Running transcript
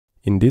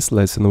In this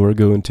lesson, we're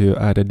going to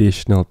add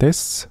additional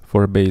tests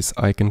for base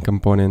icon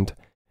component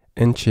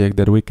and check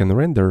that we can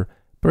render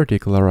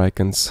particular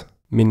icons,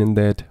 meaning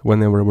that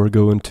whenever we're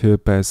going to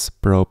pass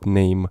prop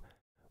name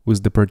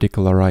with the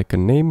particular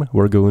icon name,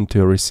 we're going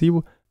to receive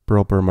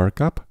proper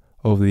markup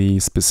of the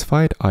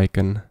specified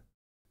icon.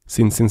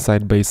 Since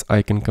inside base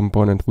icon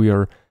component we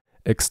are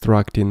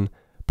extracting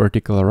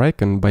particular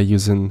icon by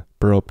using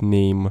prop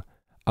name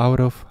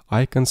out of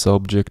icons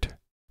object,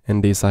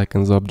 and this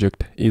icons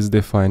object is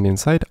defined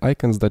inside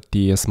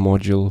icons.ts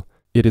module.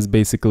 It is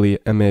basically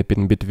a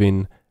mapping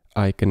between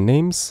icon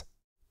names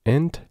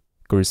and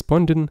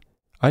corresponding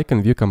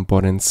icon view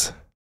components.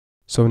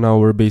 So now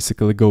we're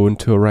basically going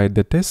to write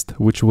the test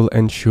which will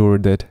ensure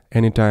that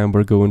anytime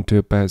we're going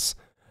to pass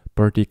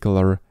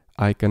particular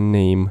icon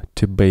name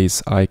to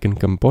base icon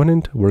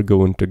component, we're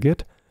going to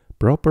get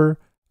proper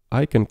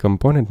icon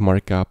component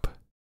markup.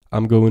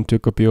 I'm going to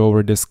copy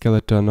over the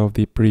skeleton of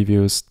the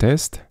previous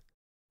test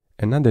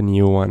and add a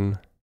new one.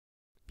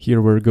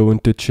 Here we're going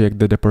to check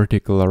that the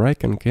particular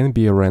icon can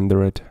be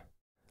rendered.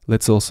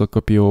 Let's also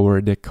copy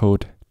over the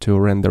code to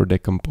render the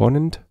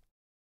component.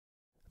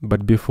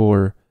 But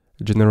before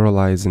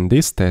generalizing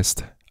this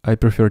test, I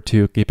prefer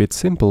to keep it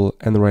simple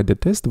and write the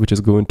test which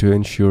is going to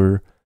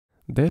ensure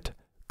that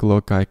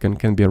clock icon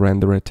can be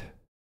rendered.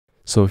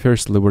 So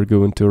firstly we're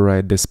going to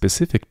write the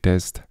specific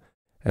test,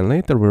 and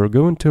later we're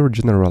going to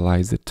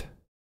generalize it.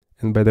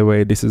 And by the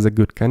way, this is a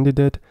good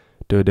candidate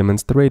to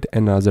demonstrate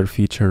another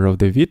feature of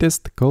the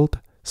Vitest called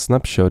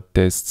snapshot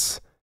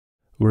tests.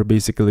 We're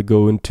basically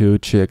going to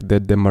check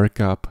that the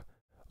markup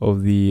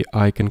of the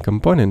icon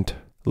component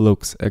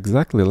looks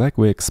exactly like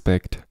we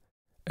expect.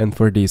 And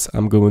for this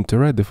I'm going to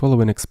write the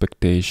following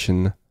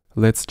expectation.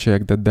 Let's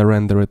check that the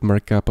rendered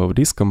markup of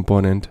this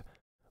component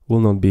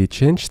will not be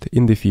changed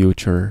in the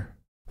future.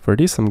 For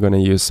this I'm gonna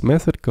use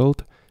method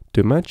called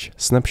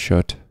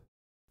toMatchSnapshot.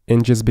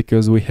 And just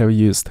because we have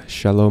used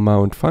shallow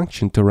mount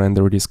function to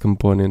render this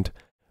component,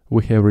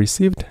 we have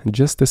received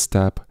just a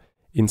stub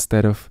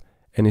instead of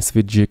an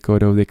SVG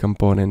code of the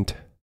component.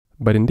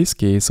 But in this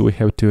case we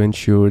have to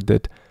ensure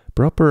that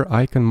proper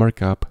icon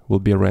markup will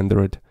be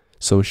rendered,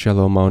 so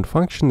shallow mount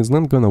function is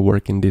not gonna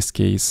work in this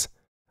case.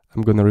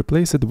 I'm gonna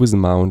replace it with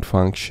mount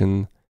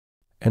function,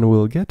 and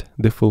we'll get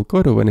the full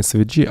code of an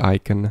SVG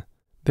icon.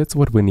 That's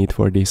what we need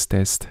for this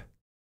test.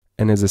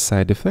 And as a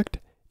side effect,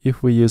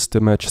 if we use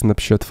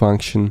toMatchSnapshot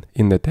function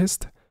in the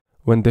test,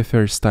 when the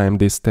first time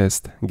this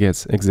test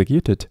gets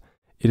executed,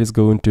 it is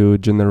going to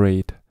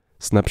generate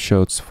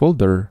snapshots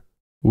folder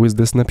with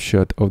the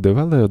snapshot of the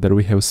value that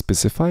we have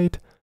specified,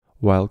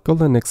 while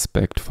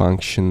 :expect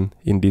function,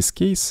 in this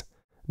case,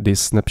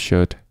 this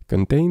snapshot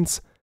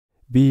contains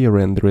the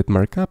rendered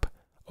markup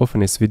of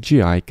an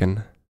SVG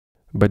icon.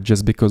 But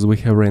just because we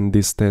have ran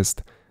this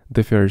test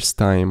the first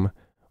time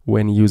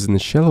when using a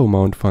shallow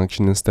mount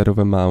function instead of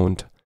a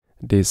mount,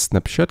 this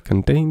snapshot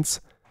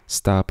contains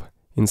stub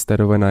instead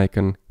of an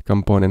icon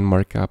component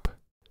markup.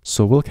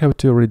 So we'll have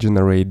to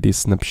regenerate this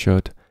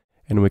snapshot,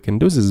 and we can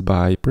do this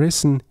by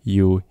pressing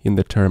U in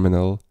the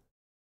terminal.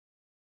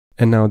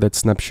 And now that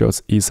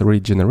snapshot is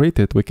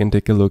regenerated, we can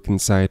take a look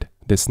inside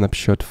the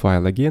snapshot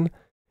file again,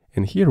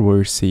 and here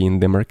we're seeing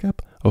the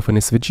markup of an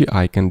SVG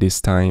icon this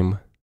time.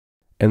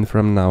 And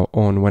from now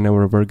on,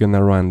 whenever we're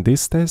gonna run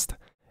this test,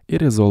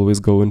 it is always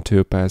going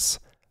to pass,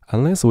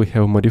 unless we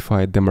have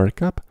modified the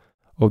markup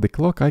of the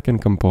clock icon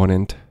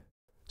component.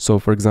 So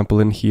for example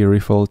in here,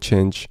 if I'll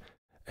change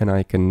an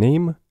icon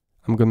name,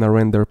 I'm gonna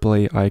render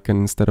play icon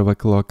instead of a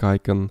clock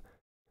icon,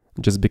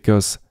 just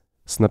because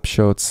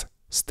snapshots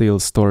still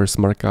stores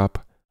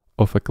markup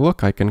of a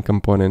clock icon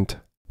component.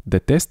 The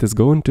test is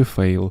going to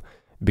fail,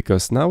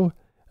 because now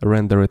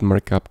rendered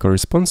markup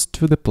corresponds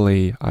to the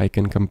play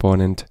icon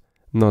component,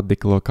 not the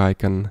clock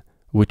icon,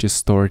 which is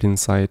stored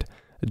inside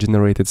a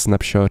generated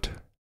snapshot.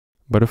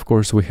 But of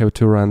course we have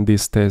to run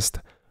this test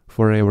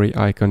for every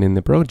icon in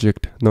the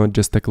project, not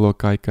just a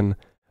clock icon.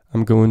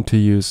 I'm going to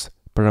use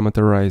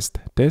parameterized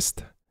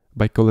test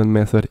by calling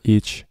method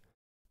each,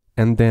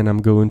 and then I'm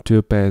going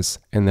to pass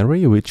an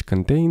array which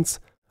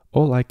contains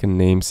all icon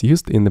names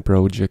used in the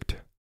project.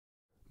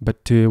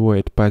 But to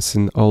avoid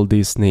passing all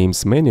these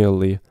names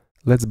manually,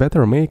 let's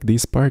better make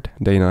this part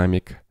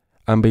dynamic.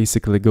 I'm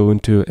basically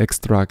going to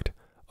extract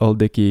all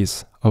the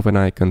keys of an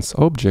icons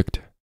object,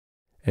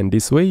 and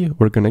this way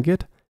we're gonna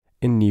get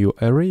a new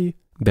array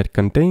that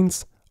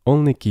contains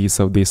only keys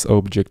of this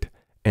object,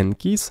 and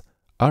keys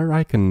are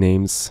icon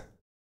names.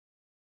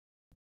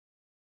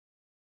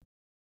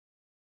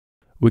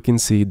 We can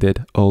see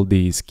that all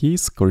these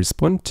keys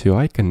correspond to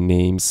icon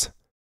names.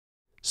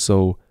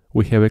 So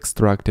we have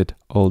extracted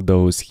all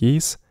those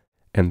keys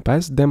and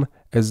passed them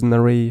as an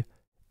array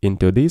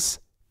into this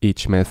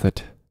each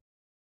method.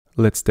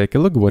 Let's take a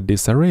look what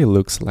this array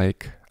looks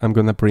like. I'm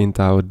gonna print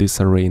out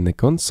this array in the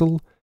console,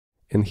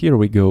 and here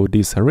we go,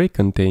 this array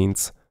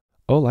contains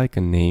all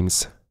icon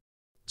names.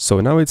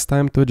 So now it's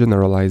time to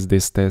generalize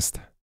this test.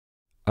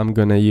 I'm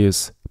gonna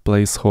use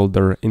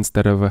placeholder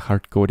instead of a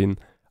hard-coding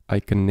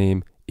icon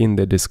name in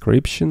the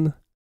description,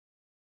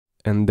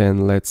 and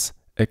then let's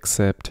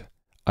accept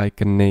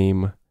icon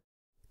name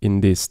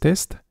in this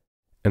test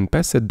and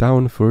pass it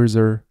down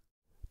further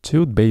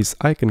to base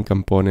icon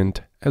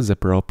component as a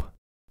prop.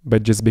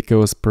 But just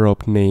because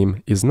prop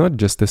name is not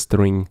just a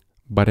string,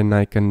 but an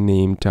icon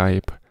name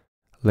type,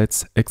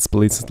 let's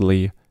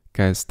explicitly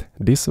cast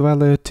this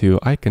value to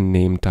icon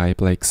name type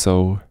like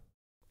so.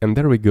 And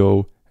there we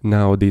go.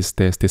 Now this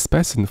test is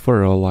passing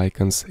for all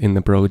icons in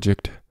the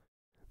project.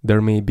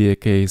 There may be a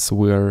case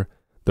where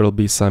there will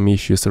be some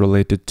issues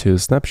related to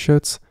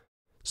snapshots,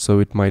 so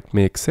it might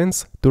make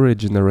sense to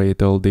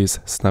regenerate all these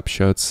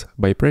snapshots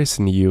by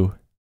pressing U.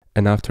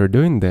 And after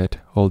doing that,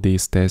 all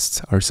these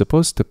tests are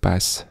supposed to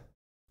pass.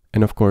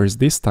 And of course,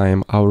 this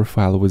time our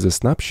file with a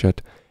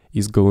snapshot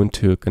is going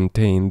to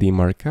contain the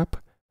markup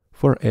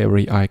for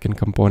every icon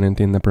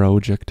component in the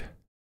project.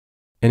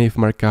 And if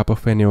markup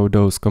of any of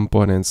those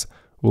components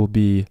will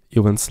be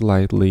even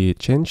slightly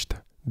changed,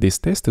 this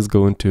test is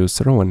going to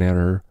throw an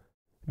error,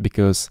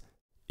 because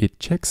it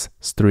checks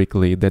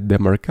strictly that the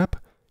markup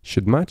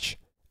should match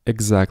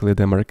exactly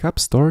the markup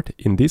stored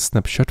in this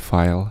snapshot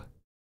file.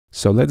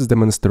 So let's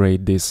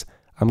demonstrate this.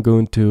 I'm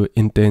going to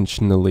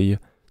intentionally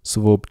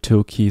swap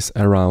two keys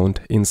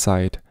around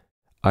inside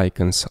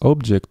icons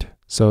object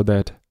so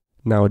that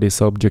now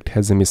this object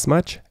has a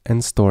mismatch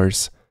and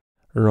stores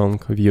wrong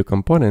Vue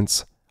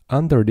components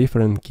under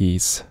different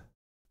keys.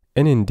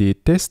 And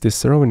indeed, test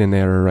is throwing an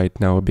error right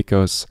now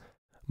because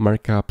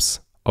markups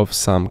of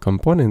some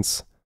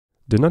components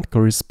do not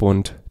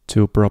correspond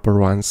to proper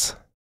ones.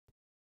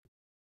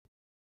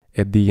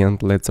 At the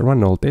end, let's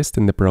run all tests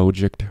in the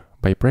project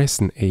by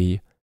pressing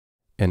A,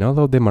 and all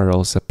of them are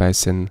also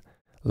passing.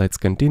 Let's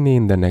continue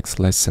in the next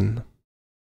lesson.